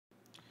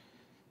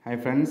Hi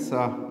friends,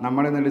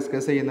 നമ്മൾ ഇന്ന്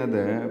discuss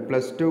ചെയ്യുന്നത്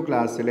 +2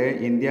 ക്ലാസ്സിലെ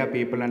ഇന്ത്യ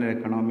പീപ്പിൾ ആൻഡ്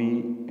എക്കണോമി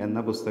എന്ന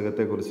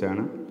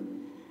പുസ്തകത്തെക്കുറിച്ചാണ്.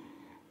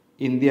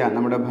 ഇന്ത്യ,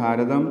 നമ്മുടെ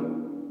ഭാരതം,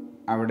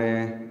 അവിടെ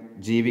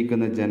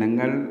ജീവിക്കുന്ന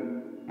ജനങ്ങൾ,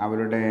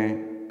 അവരുടെ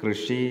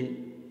കൃഷി,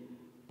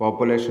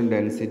 പോപ്പുലേഷൻ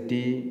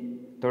ഡെൻസിറ്റി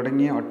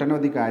തുടങ്ങിയ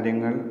ഒട്ടനവധി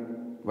കാര്യങ്ങൾ,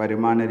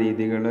 വരുമാന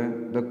രീതികൾ,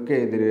 ഇതൊക്കെ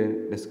ഇതിൽ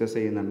ഡിസ്കസ്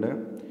ചെയ്യുന്നുണ്ട്.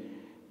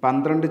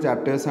 12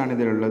 ചാപ്റ്റേഴ്സാണ്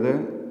ഇതിലുള്ളത്.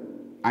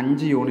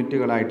 5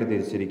 യൂണിറ്റുകളായിട്ട്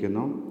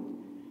തിരിച്ചിരിക്കുന്നു.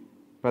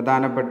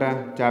 പ്രധാനപ്പെട്ട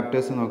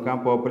ചാപ്റ്റേഴ്സ് നോക്കാം.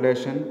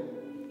 പോപ്പുലേഷൻ,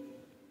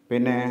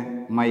 പിന്നെ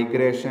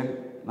മൈഗ്രേഷൻ.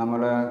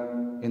 നമ്മൾ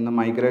ഇന്ന്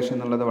മൈഗ്രേഷൻ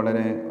എന്നുള്ളത്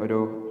വളരെ ഒരു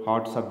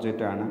ഹോട്ട്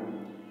സബ്ജക്റ്റാണ്.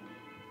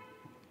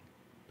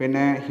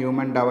 പിന്നെ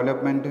human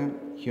development,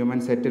 human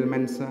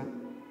settlements,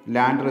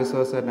 land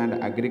resources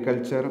and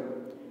agriculture,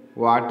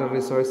 water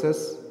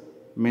resources,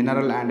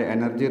 mineral and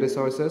energy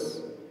resources,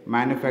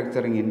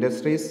 manufacturing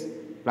industries,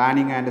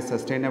 planning and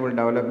sustainable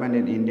development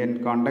in Indian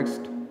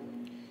context.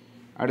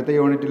 അടുത്ത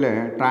യൂണിറ്റിൽ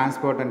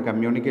transport and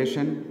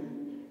communication,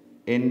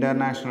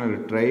 international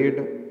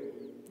trade,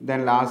 then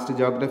last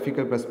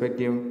geographical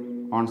perspective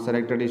on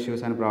selected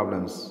issues and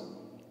problems.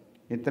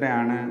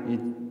 ഇത്രയാണ് ഈ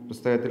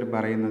പുസ്തകത്തിൽ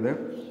പറയുന്നത്.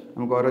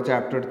 നമുക്ക് ഓരോ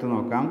chapter എടുത്ത്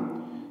നോക്കാം.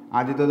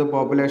 ആദ്യത്തേത്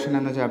പോപ്പുലേഷൻ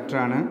എന്ന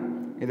ചാപ്റ്ററാണ്.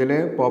 ഇതിൽ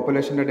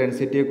പോപ്പുലേഷൻ്റെ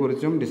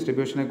ഡെൻസിറ്റിയെക്കുറിച്ചും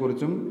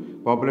ഡിസ്ട്രിബ്യൂഷനെക്കുറിച്ചും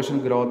പോപ്പുലേഷൻ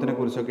ഗ്രോത്തിനെ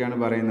കുറിച്ചൊക്കെയാണ്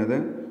പറയുന്നത്.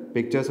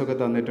 പിക്ചേഴ്സൊക്കെ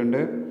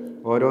തന്നിട്ടുണ്ട്.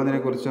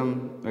 ഓരോന്നിനെക്കുറിച്ചും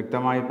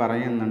വ്യക്തമായി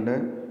പറയുന്നുണ്ട്.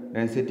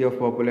 ഡെൻസിറ്റി ഓഫ്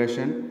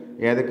പോപ്പുലേഷൻ,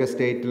 ഏതൊക്കെ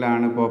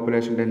സ്റ്റേറ്റിലാണ്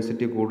പോപ്പുലേഷൻ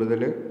ഡെൻസിറ്റി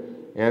കൂടുതൽ,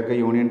 ഏതൊക്കെ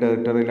യൂണിയൻ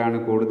ടെറിട്ടറിയിലാണ്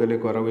കൂടുതൽ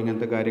കുറവ്,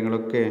 ഇങ്ങനത്തെ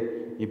കാര്യങ്ങളൊക്കെ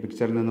ഈ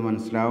പിക്ചറിൽ നിന്ന്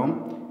മനസ്സിലാവും.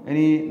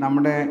 ഇനി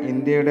നമ്മുടെ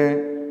ഇന്ത്യയുടെ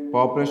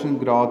പോപ്പുലേഷൻ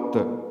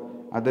ഗ്രോത്ത്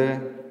അത്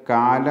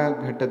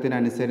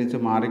കാലഘട്ടത്തിനനുസരിച്ച്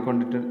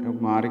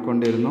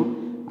മാറിക്കൊണ്ടിരുന്നു.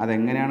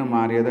 അതെങ്ങനെയാണ്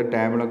മാറിയത്,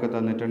 ടേബിളൊക്കെ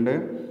തന്നിട്ടുണ്ട്.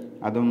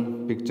 അതും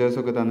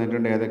പിക്ചേഴ്സൊക്കെ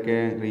തന്നിട്ടുണ്ട്, ഏതൊക്കെ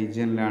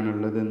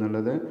റീജിയനിലാണുള്ളത്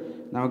എന്നുള്ളത്.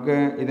 നമുക്ക്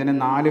ഇതിനെ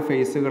 4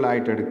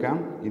 ഫേസുകളായിട്ട് എടുക്കാം.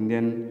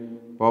 ഇന്ത്യൻ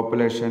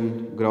പോപ്പുലേഷൻ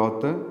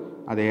ഗ്രോത്ത്,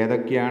 അത്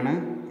ഏതൊക്കെയാണ്,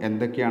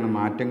 എന്തൊക്കെയാണ്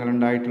മാറ്റങ്ങൾ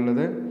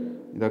ഉണ്ടായിട്ടുള്ളത്,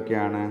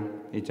 ഇതൊക്കെയാണ്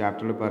ഈ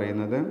ചാപ്റ്ററിൽ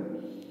പറയുന്നത്.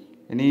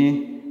 ഇനി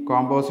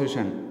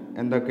കോമ്പോസിഷൻ,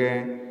 എന്തൊക്കെ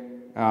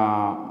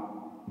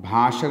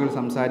ഭാഷകൾ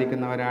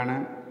സംസാരിക്കുന്നവരാണ്,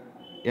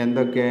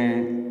 എന്തൊക്കെ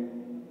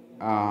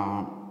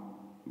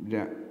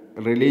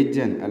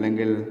റിലീജിയൻ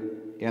അല്ലെങ്കിൽ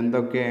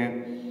എന്തൊക്കെ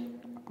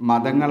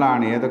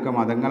മതങ്ങളാണ്, ഏതൊക്കെ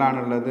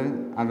മതങ്ങളാണുള്ളത്,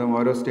 അതും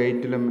ഓരോ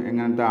സ്റ്റേറ്റിലും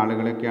എങ്ങനത്തെ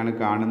ആളുകളൊക്കെയാണ്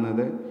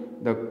കാണുന്നത്,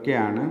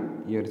 ഇതൊക്കെയാണ്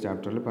ഈ ഒരു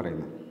ചാപ്റ്ററിൽ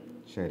പറയുന്നത്.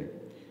 ശരി.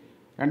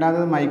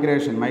 രണ്ടാമത്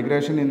മൈഗ്രേഷൻ.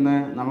 മൈഗ്രേഷൻ ഇന്ന്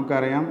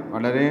നമുക്കറിയാം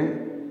വളരെ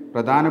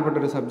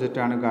പ്രധാനപ്പെട്ടൊരു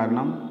സബ്ജക്റ്റാണ്.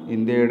 കാരണം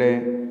ഇന്ത്യയുടെ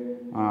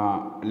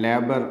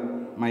ലേബർ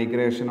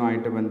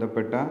മൈഗ്രേഷനുമായിട്ട്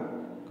ബന്ധപ്പെട്ട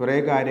കുറേ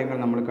കാര്യങ്ങൾ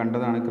നമ്മൾ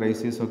കണ്ടതാണ്,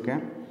 ക്രൈസിസൊക്കെ.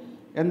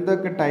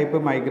 എന്തൊക്കെ ടൈപ്പ്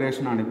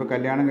മൈഗ്രേഷനാണ്. ഇപ്പോൾ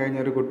കല്യാണം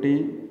കഴിഞ്ഞൊരു കുട്ടി,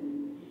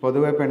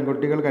 പൊതുവെ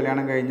പെൺകുട്ടികൾ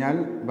കല്യാണം കഴിഞ്ഞാൽ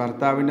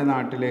ഭർത്താവിൻ്റെ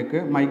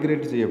നാട്ടിലേക്ക്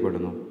മൈഗ്രേറ്റ്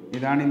ചെയ്യപ്പെടുന്നു.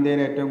 ഇതാണ്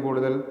ഇന്ത്യയിൽ ഏറ്റവും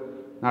കൂടുതൽ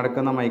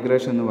നടക്കുന്ന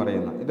മൈഗ്രേഷൻ എന്ന്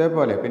പറയുന്നത്.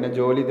 ഇതേപോലെ പിന്നെ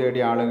ജോലി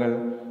തേടി ആളുകൾ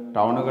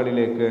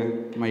ടൗണുകളിലേക്ക്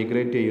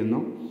മൈഗ്രേറ്റ്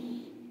ചെയ്യുന്നു.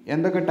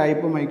 എന്തൊക്കെ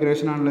ടൈപ്പ്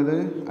മൈഗ്രേഷനാണുള്ളത്,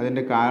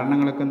 അതിൻ്റെ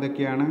കാരണങ്ങളൊക്കെ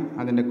എന്തൊക്കെയാണ്,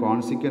 അതിൻ്റെ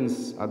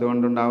കോൺസിക്വൻസ്,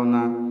 അതുകൊണ്ടുണ്ടാകുന്ന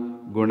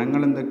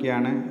ഗുണങ്ങൾ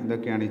എന്തൊക്കെയാണ്,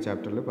 ഇതൊക്കെയാണ് ഈ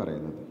ചാപ്റ്ററിൽ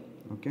പറയുന്നത്.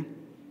 ഓക്കെ.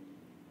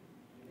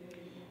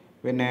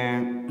 പിന്നെ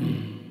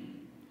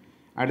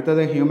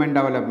അടുത്തത് ഹ്യൂമൻ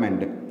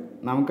ഡെവലപ്മെൻറ്റ്.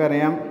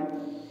 നമുക്കറിയാം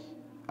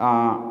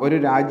ഒരു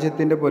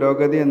രാജ്യത്തിൻ്റെ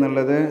പുരോഗതി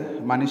എന്നുള്ളത്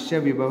മനുഷ്യ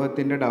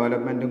വിഭവത്തിൻ്റെ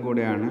ഡെവലപ്മെൻറ്റും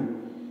കൂടെയാണ്.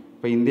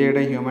 ഇപ്പോൾ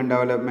ഇന്ത്യയുടെ ഹ്യൂമൻ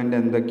ഡെവലപ്മെൻറ്റ്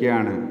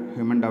എന്തൊക്കെയാണ്,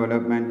 ഹ്യൂമൻ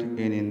ഡെവലപ്മെൻറ്റ്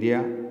ഇൻ ഇന്ത്യ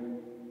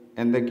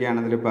എന്തൊക്കെയാണ്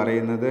അതിൽ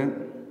പറയുന്നത്.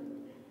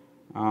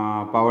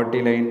 പവർട്ടി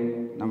ലൈൻ,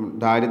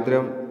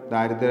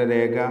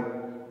 ദാരിദ്ര്യരേഖ,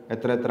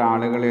 എത്ര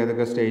ആളുകൾ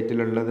ഏതൊക്കെ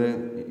സ്റ്റേറ്റിലുള്ളത്,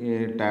 ഈ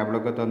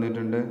ടേബിളൊക്കെ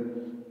തന്നിട്ടുണ്ട്.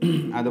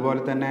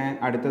 അതുപോലെ തന്നെ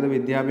അടുത്തത്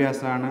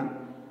വിദ്യാഭ്യാസമാണ്,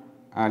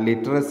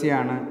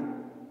 ലിറ്ററസിയാണ്,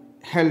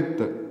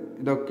 ഹെൽത്ത്,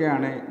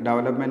 ഇതൊക്കെയാണ്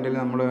ഡെവലപ്മെൻറ്റിൽ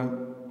നമ്മൾ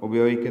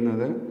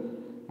ഉപയോഗിക്കുന്നത്.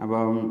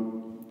 അപ്പം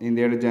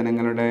ഇന്ത്യയുടെ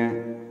ജനങ്ങളുടെ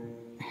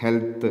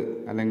ഹെൽത്ത്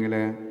അല്ലെങ്കിൽ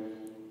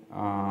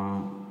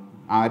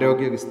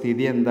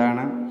ആരോഗ്യസ്ഥിതി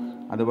എന്താണ്,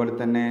 അതുപോലെ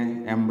തന്നെ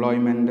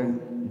എംപ്ലോയ്മെൻറ്റ്,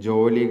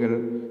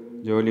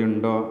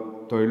 ജോലിയുണ്ടോ,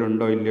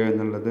 തൊഴിലുണ്ടോ ഇല്ലയോ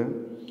എന്നുള്ളത്.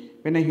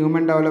 പിന്നെ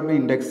ഹ്യൂമൻ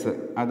ഡെവലപ്മെൻറ്റ് ഇൻഡെക്സ്,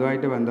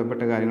 അതുമായിട്ട്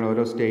ബന്ധപ്പെട്ട കാര്യങ്ങൾ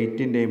ഓരോ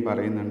സ്റ്റേറ്റിൻ്റെയും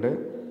പറയുന്നുണ്ട്.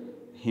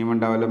 ഹ്യൂമൻ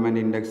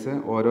ഡെവലപ്മെൻറ്റ് ഇൻഡെക്സ്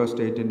ഓരോ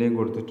സ്റ്റേറ്റിൻ്റെയും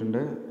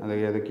കൊടുത്തിട്ടുണ്ട്. അത്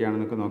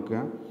ഏതൊക്കെയാണെന്നൊക്കെ നോക്കുക.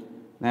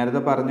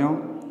 നേരത്തെ പറഞ്ഞു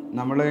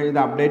നമ്മൾ ഇത്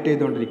അപ്ഡേറ്റ്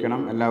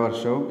ചെയ്തുകൊണ്ടിരിക്കണം എല്ലാ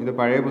വർഷവും. ഇത്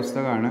പഴയ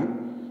പുസ്തകമാണ്,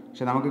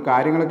 പക്ഷെ നമുക്ക്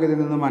കാര്യങ്ങളൊക്കെ ഇതിൽ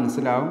നിന്ന്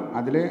മനസ്സിലാവും.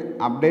 അതിൽ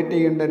അപ്ഡേറ്റ്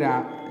ചെയ്യേണ്ട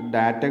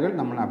ഡാറ്റകൾ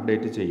നമ്മൾ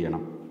അപ്ഡേറ്റ്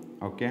ചെയ്യണം.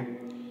 Okay.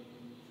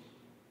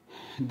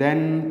 Then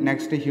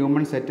next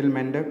human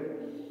settlement.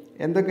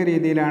 എന്തൊക്കെ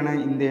രീതിയിലാണ്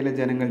ഇന്ത്യയിലെ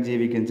ജനങ്ങൾ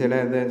ജീവിക്കുന്നത്. ചില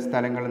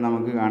സ്ഥലങ്ങൾ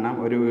നമുക്ക് കാണാം,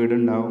 ഒരു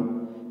വീടുണ്ടാവും,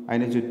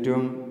 അതിന്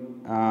ചുറ്റും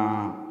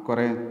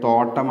കുറേ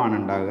തോട്ടമാണ്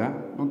ഉണ്ടാകുക,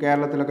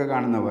 കേരളത്തിലൊക്കെ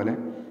കാണുന്ന പോലെ.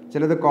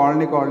 ചിലത്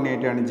കോളനി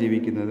ആയിട്ടാണ്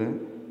ജീവിക്കുന്നത്.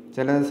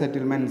 ചില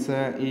സെറ്റിൽമെൻറ്റ്സ്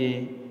ഈ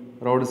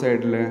റോഡ്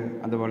സൈഡിൽ,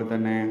 അതുപോലെ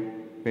തന്നെ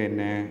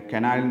പിന്നെ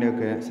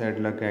കനാലിൻ്റെയൊക്കെ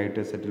സൈഡിലൊക്കെ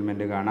ആയിട്ട്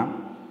സെറ്റിൽമെൻറ്റ് കാണാം.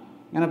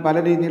 അങ്ങനെ പല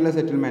രീതിയിലുള്ള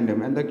സെറ്റിൽമെൻറ്റും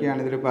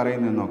എന്തൊക്കെയാണ് ഇതിൽ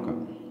പറയുന്നത് നോക്കാം.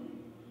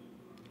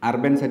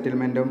 അർബൻ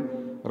സെറ്റിൽമെൻറ്റും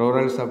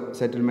റൂറൽ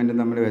സെറ്റിൽമെൻറ്റും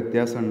തമ്മിൽ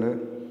വ്യത്യാസമുണ്ട്.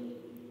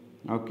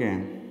 ഓക്കെ.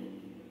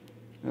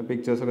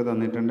 പിക്ചേഴ്സൊക്കെ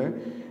തന്നിട്ടുണ്ട്.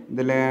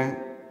 ഇതിൽ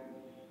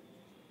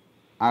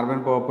അർബൻ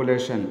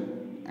പോപ്പുലേഷൻ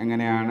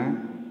എങ്ങനെയാണ്,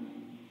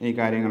 ഈ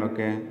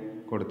കാര്യങ്ങളൊക്കെ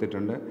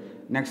കൊടുത്തിട്ടുണ്ട്.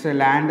 Next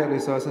land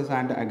resources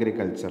and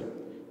agriculture.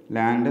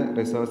 Land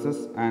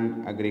resources and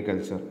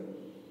agriculture.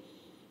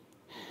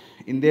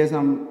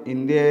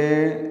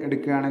 ഇന്ത്യയെ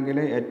എടുക്കുകയാണെങ്കിൽ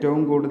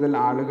ഏറ്റവും കൂടുതൽ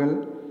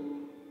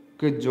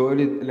ആളുകൾക്ക്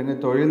ജോലി അല്ലെങ്കിൽ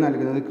തൊഴിൽ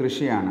നൽകുന്നത്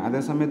കൃഷിയാണ്.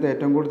 അതേസമയത്ത്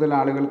ഏറ്റവും കൂടുതൽ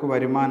ആളുകൾക്ക്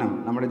വരുമാനം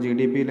നമ്മുടെ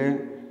GDP-യിലെ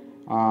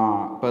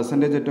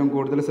പെർസെൻറ്റേജ് ഏറ്റവും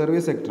കൂടുതൽ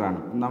സർവീസ് സെക്ടറാണ്,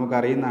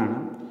 നമുക്കറിയുന്നതാണ്.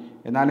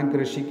 എന്നാലും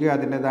കൃഷിക്ക്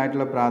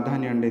അതിൻ്റേതായിട്ടുള്ള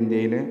പ്രാധാന്യമുണ്ട്.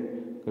 ഇന്ത്യയിൽ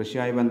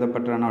കൃഷിയുമായി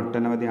ബന്ധപ്പെട്ടാണ്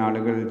ഒട്ടനവധി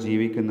ആളുകൾ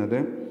ജീവിക്കുന്നത്.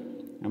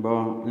 അപ്പോൾ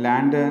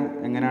ലാൻഡ്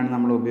എങ്ങനെയാണ്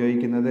നമ്മൾ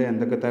ഉപയോഗിക്കുന്നത്,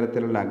 എന്തൊക്കെ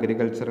തരത്തിലുള്ള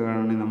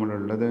അഗ്രികൾച്ചറാണ്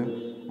നമ്മളുള്ളത്,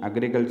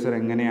 അഗ്രികൾച്ചർ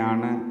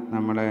എങ്ങനെയാണ്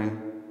നമ്മളെ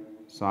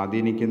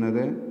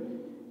സ്വാധീനിക്കുന്നത്,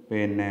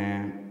 പിന്നെ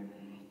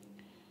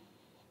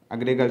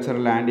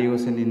agricultural land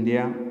use in India,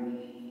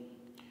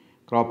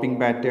 cropping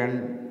pattern,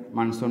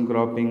 monsoon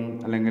cropping,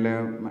 അല്ലെങ്കിൽ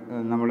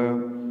നമ്മൾ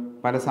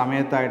പല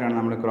സമയത്തായിട്ടാണ്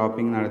നമ്മൾ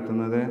ക്രോപ്പിംഗ്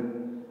നടത്തുന്നത്.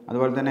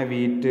 അതുപോലെ തന്നെ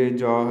വീറ്റ്,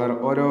 ജോഹർ,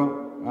 ഓരോ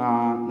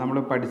നമ്മൾ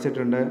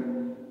പഠിച്ചിട്ടുണ്ട്.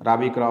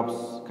 Rabi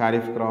crops,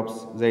 kharif crops,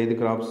 Jayed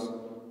crops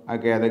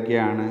ഒക്കെ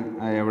ഏതൊക്കെയാണ്,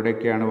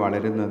 എവിടെയൊക്കെയാണ്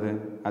വളരുന്നത്,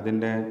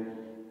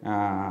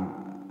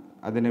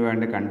 അതിന്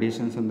വേണ്ട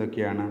കണ്ടീഷൻസ്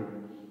എന്തൊക്കെയാണ്,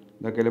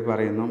 ഇതൊക്കെ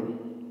പറയുന്നു.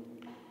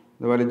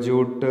 അതുപോലെ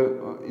ജൂട്ട്,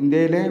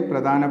 ഇന്ത്യയിലെ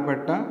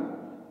പ്രധാനപ്പെട്ട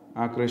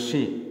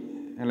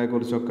കൃഷികളെ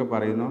കുറിച്ചൊക്കെ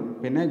പറയുന്നു.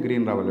 പിന്നെ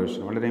ഗ്രീൻ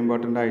റവല്യൂഷൻ, വളരെ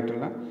ഇമ്പോർട്ടൻ്റ്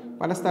ആയിട്ടുള്ള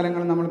പല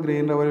സ്ഥലങ്ങളും നമ്മൾ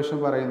ഗ്രീൻ റവല്യൂഷൻ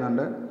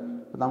പറയുന്നുണ്ട്.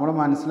 നമ്മൾ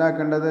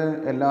മനസ്സിലാക്കേണ്ടത്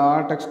എല്ലാ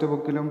ടെക്സ്റ്റ്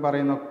ബുക്കിലും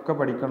പറയുന്നൊക്കെ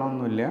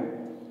പഠിക്കണമെന്നില്ല.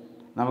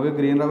 നമുക്ക്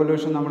ഗ്രീൻ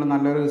റവല്യൂഷൻ നമ്മൾ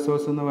നല്ലൊരു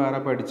റിസോഴ്സ് ഒന്ന് വേറെ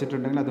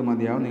പഠിച്ചിട്ടുണ്ടെങ്കിൽ അത്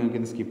മതിയാവും,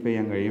 നിങ്ങൾക്കിത് സ്കിപ്പ്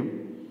ചെയ്യാൻ കഴിയും.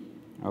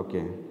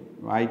 ഓക്കെ,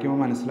 വായിക്കുമ്പോൾ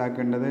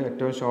മനസ്സിലാക്കേണ്ടത്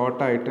ഏറ്റവും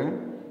ഷോർട്ടായിട്ട്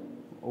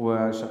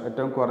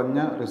ഏറ്റവും കുറഞ്ഞ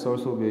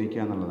റിസോഴ്സ്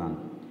ഉപയോഗിക്കുക എന്നുള്ളതാണ്.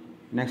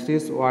 Next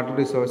is water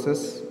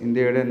resources.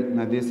 ഇന്ത്യയുടെ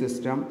നദീ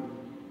സിസ്റ്റം,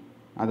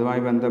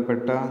 അതുമായി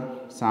ബന്ധപ്പെട്ട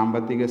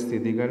സാമ്പത്തിക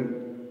സ്ഥിതികൾ,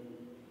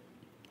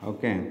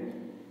 okay,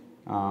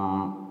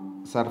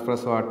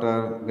 surface water,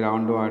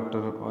 ground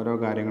water, ഓരോ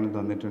കാര്യങ്ങളും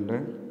തന്നിട്ടുണ്ട്.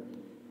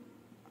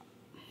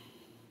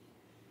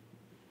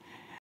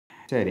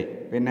 ശരി,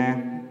 പിന്നെ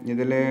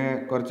ഇതിൽ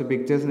കുറച്ച്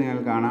പിക്ചേഴ്സ് നിങ്ങൾ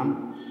കാണാം.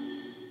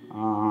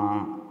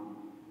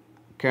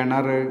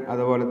 കിണർ,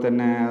 അതുപോലെ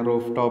തന്നെ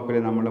റൂഫ് ടോപ്പിൽ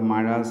നമ്മൾ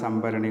മഴ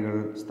സംഭരണികൾ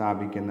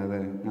സ്ഥാപിക്കുന്നത്,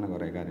 അങ്ങനെ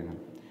കുറേ കാര്യങ്ങൾ.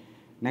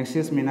 Next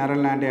is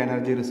mineral and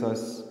energy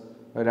resource.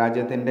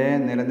 രാജ്യത്തിൻ്റെ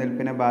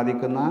നിലനിൽപ്പിനെ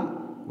ബാധിക്കുന്ന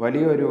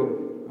വലിയൊരു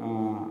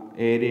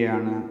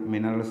ഏരിയയാണ്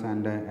മിനറൽസ്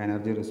ആൻഡ്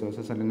എനർജി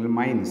റിസോഴ്സസ്, അല്ലെങ്കിൽ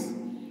മൈൻസ്.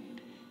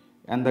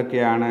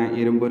 എന്തൊക്കെയാണ്?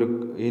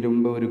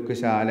 ഇരുമ്പ് ഉരുക്ക്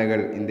ശാലകൾ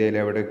ഇന്ത്യയിൽ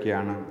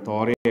എവിടെയൊക്കെയാണ്,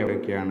 തോറിയ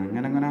എവിടെയൊക്കെയാണ്,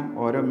 അങ്ങനെ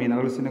ഓരോ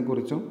മിനറൽസിനെ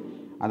കുറിച്ചും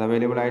അത്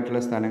അവൈലബിൾ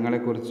ആയിട്ടുള്ള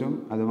സ്ഥലങ്ങളെക്കുറിച്ചും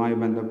അതുമായി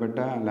ബന്ധപ്പെട്ട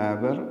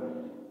ലേബർ,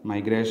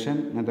 മൈഗ്രേഷൻ,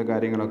 ഇങ്ങനത്തെ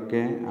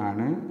കാര്യങ്ങളൊക്കെ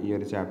ആണ് ഈ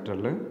ഒരു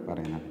ചാപ്റ്ററിൽ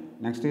പറയുന്നത്.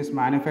 Next is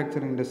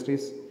manufacturing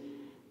industries.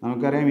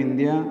 നമുക്കറിയാം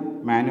ഇന്ത്യ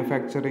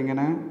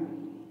മാനുഫാക്ചറിങ്ങിന്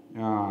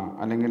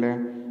അല്ലെങ്കിൽ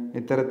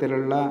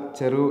ഇത്തരത്തിലുള്ള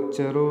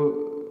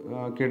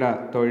ചെറുകിട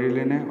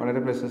തൊഴിലിന് വളരെ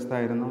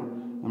പ്രശസ്തമായിരുന്നു.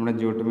 നമ്മുടെ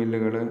ജൂട്ട്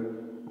മില്ലുകൾ,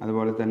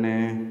 അതുപോലെ തന്നെ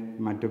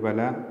മറ്റു പല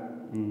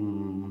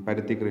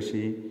പരുത്തി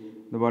കൃഷി,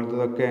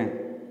 ഇതുപോലത്തതൊക്കെ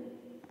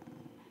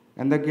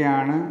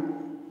എന്തൊക്കെയാണ്,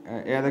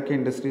 ഏതൊക്കെ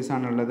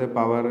ഇൻഡസ്ട്രീസാണുള്ളത്?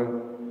 Power,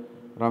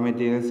 raw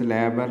materials,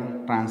 labour,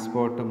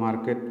 transport,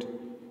 market.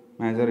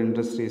 Major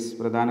industries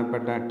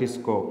പ്രധാനപ്പെട്ട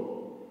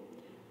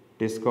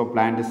ടിസ്കോ,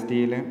 പ്ലാന്റ്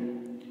സ്റ്റീൽ,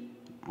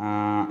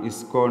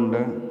 ഇസ്കോ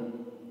ഉണ്ട്.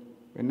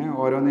 പിന്നെ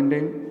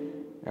ഓരോന്നിൻ്റെയും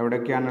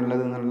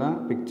എവിടെയൊക്കെയാണുള്ളത് എന്നുള്ള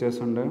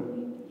പിക്ചേഴ്സ് ഉണ്ട്.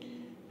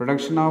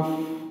 പ്രൊഡക്ഷൻ ഓഫ്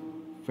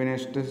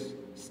ഫിനിഷ്ഡ്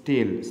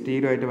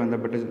സ്റ്റീലുമായിട്ട്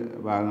ബന്ധപ്പെട്ട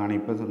ഭാഗമാണ്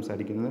ഇപ്പോൾ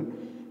സംസാരിക്കുന്നത്.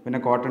 പിന്നെ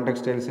കോട്ടൺ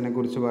ടെക്സ്റ്റൈൽസിനെ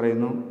കുറിച്ച്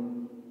പറയുന്നു.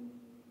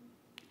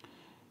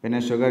 പിന്നെ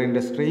ഷുഗർ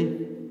ഇൻഡസ്ട്രി.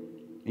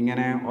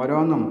 ഇങ്ങനെ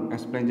ഓരോന്നും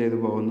എക്സ്പ്ലെയിൻ ചെയ്തു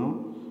പോകുന്നു.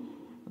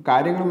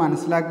 കാര്യങ്ങൾ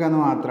മനസ്സിലാക്കുക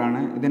എന്ന്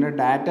മാത്രമാണ്. ഇതിൻ്റെ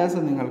ഡാറ്റാസ്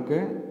നിങ്ങൾക്ക്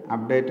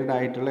അപ്ഡേറ്റഡ്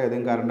ആയിട്ടുള്ള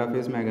ഏതെങ്കിലും കറണ്ട്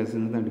അഫയേഴ്സ്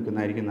മാഗസീനിൽ നിന്ന്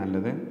എടുക്കുന്നതായിരിക്കും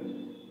നല്ലത്.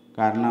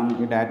 കാരണം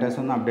ഈ ഡാറ്റാസ്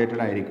ഒന്നും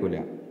അപ്ഡേറ്റഡ് ആയിരിക്കില്ല.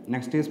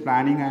 Next is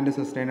planning and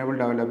sustainable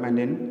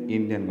development in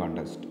Indian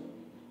context.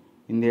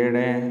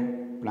 ഇന്ത്യയുടെ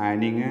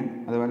പ്ലാനിങ്,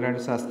 അതുപോലെ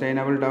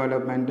സസ്റ്റൈനബിൾ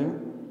ഡെവലപ്മെൻറ്റ്,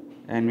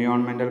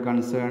 എൻവിയോൺമെൻറ്റൽ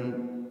കൺസേൺ,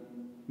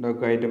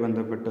 ഇതൊക്കെ ആയിട്ട്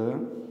ബന്ധപ്പെട്ടത്.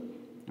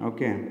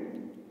 ഓക്കെ,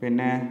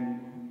 പിന്നെ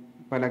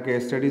പല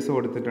കേസ് സ്റ്റഡീസ്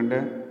കൊടുത്തിട്ടുണ്ട്.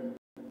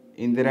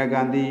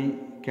 Indira Gandhi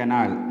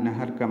canal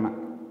Nehar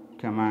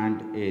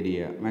command area,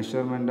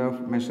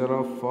 measure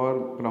four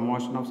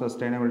promotion of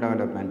sustainable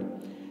development.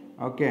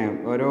 Okay,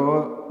 ഓരോ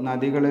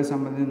നദികളെ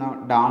സംബന്ധിച്ച്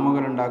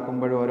ഡാമുകൾ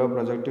ഉണ്ടാക്കുമ്പോഴും ഓരോ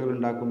പ്രൊജക്റ്റുകൾ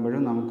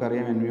ഉണ്ടാക്കുമ്പോഴും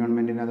നമുക്കറിയാം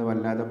എൻവിയോൺമെൻറ്റിനെ അത്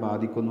വല്ലാതെ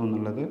ബാധിക്കുന്നു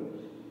എന്നുള്ളത്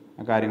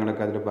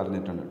കാര്യങ്ങളൊക്കെ അതിൽ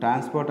പറഞ്ഞിട്ടുണ്ട്.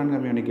 Transport and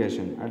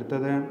communication.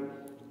 അടുത്തത്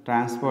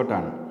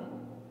ട്രാൻസ്പോർട്ടാണ്.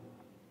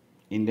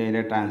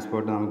 ഇന്ത്യയിലെ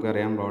ട്രാൻസ്പോർട്ട്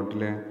നമുക്കറിയാം.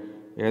 റോട്ടിൽ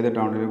ഏത്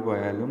ടൗണിൽ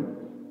പോയാലും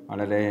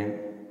വളരെ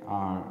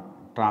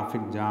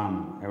ട്രാഫിക് ജാം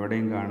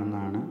എവിടെയും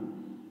കാണുന്നതാണ്.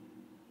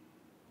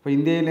 അപ്പോൾ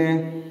ഇന്ത്യയിലെ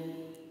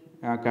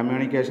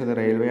കമ്മ്യൂണിക്കേഷൻ, അത്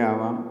റെയിൽവേ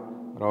ആവാം,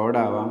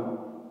 റോഡാവാം,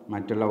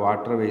 മറ്റുള്ള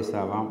വാട്ടർ വേസ്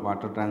ആവാം,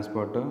 വാട്ടർ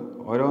ട്രാൻസ്പോർട്ട്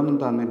ഓരോന്നും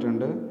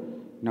തന്നിട്ടുണ്ട്.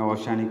 പിന്നെ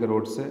oceanic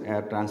Roots,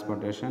 air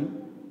transportation,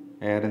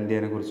 air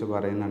ഇന്ത്യനെ കുറിച്ച്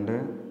പറയുന്നുണ്ട്.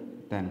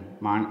 Then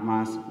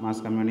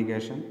mass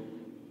communication,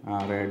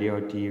 radio,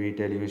 TV,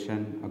 television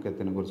ഒക്കെ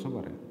ഇതിനെ കുറിച്ചും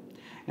പറയും.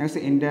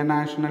 Next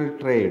international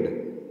trade.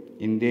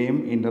 ഇന്ത്യയും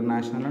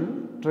ഇൻ്റർനാഷണൽ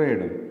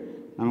ട്രേഡും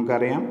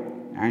നമുക്കറിയാം.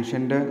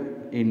 ആൻഷ്യൻ്റ്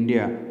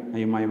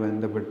ഇന്ത്യയുമായി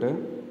ബന്ധപ്പെട്ട്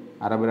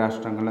അറബ്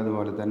രാഷ്ട്രങ്ങൾ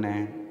അതുപോലെ തന്നെ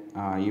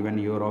ഈവൻ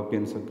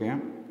യൂറോപ്യൻസൊക്കെ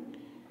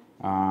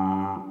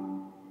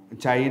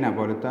ചൈന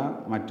പോലത്തെ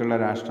മറ്റുള്ള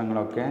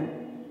രാഷ്ട്രങ്ങളൊക്കെ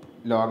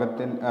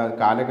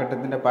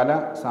കാലഘട്ടത്തിൻ്റെ പല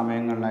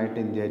സമയങ്ങളിലായിട്ട്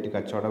ഇന്ത്യയായിട്ട്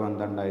കച്ചവട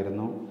ബന്ധം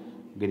ഉണ്ടായിരുന്നു.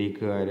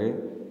 ഗ്രീക്കുകാർ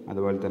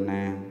അതുപോലെ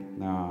തന്നെ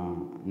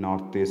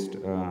നോർത്ത് ഈസ്റ്റ്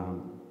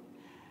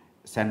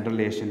സെൻട്രൽ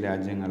ഏഷ്യൻ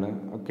രാജ്യങ്ങൾ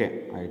ഒക്കെ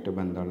ആയിട്ട്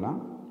ബന്ധമുള്ള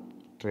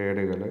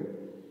ട്രേഡുകൾ,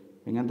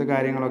 ഇങ്ങനത്തെ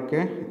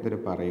കാര്യങ്ങളൊക്കെ ഇതിൽ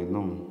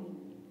പറയുന്നു.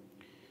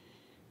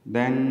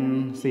 Then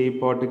see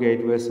port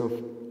gateways of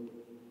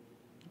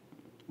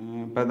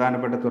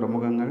പ്രധാനപ്പെട്ട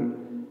തുറമുഖങ്ങൾ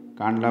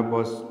കാൻഡ്ല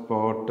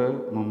പോർട്ട്,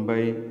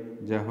 മുംബൈ,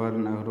 ജവഹർ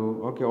നെഹ്റു,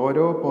 ഓക്കെ,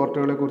 ഓരോ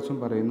പോർട്ടുകളെ കുറിച്ചും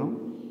പറയുന്നു.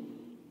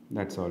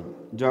 That's all.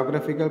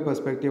 Geographical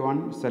perspective on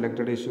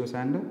selected issues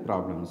and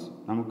problems.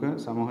 നമുക്ക്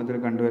സമൂഹത്തിൽ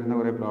കണ്ടുവരുന്ന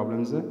കുറേ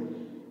പ്രോബ്ലംസ്,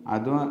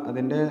 അതും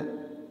അതിൻ്റെ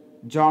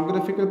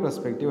ജോഗ്രഫിക്കൽ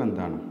പെർസ്പെക്റ്റീവ്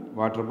എന്താണ്.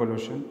 Water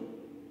pollution,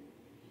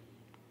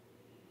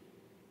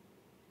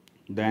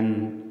 then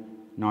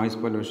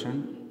noise pollution,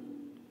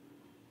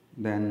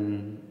 then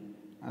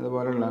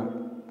അതുപോലുള്ള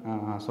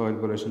soil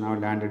pollution,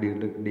 land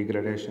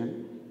degradation,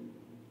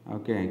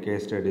 okay,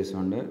 case studies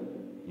ഉണ്ട്.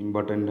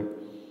 ഇമ്പോർട്ടൻ്റ്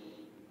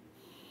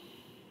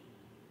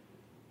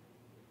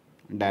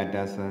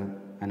ഡാറ്റാസ്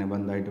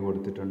അനുബന്ധമായിട്ട്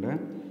കൊടുത്തിട്ടുണ്ട്.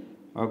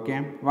 ഓക്കെ,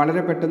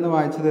 വളരെ പെട്ടെന്ന്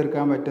വായിച്ചു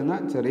തീർക്കാൻ പറ്റുന്ന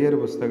ചെറിയൊരു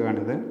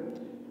പുസ്തകമാണിത്.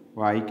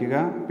 വായിക്കുക.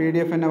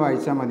 PDF തന്നെ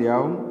വായിച്ചാൽ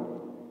മതിയാവും.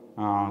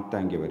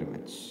 Thank you very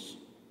much.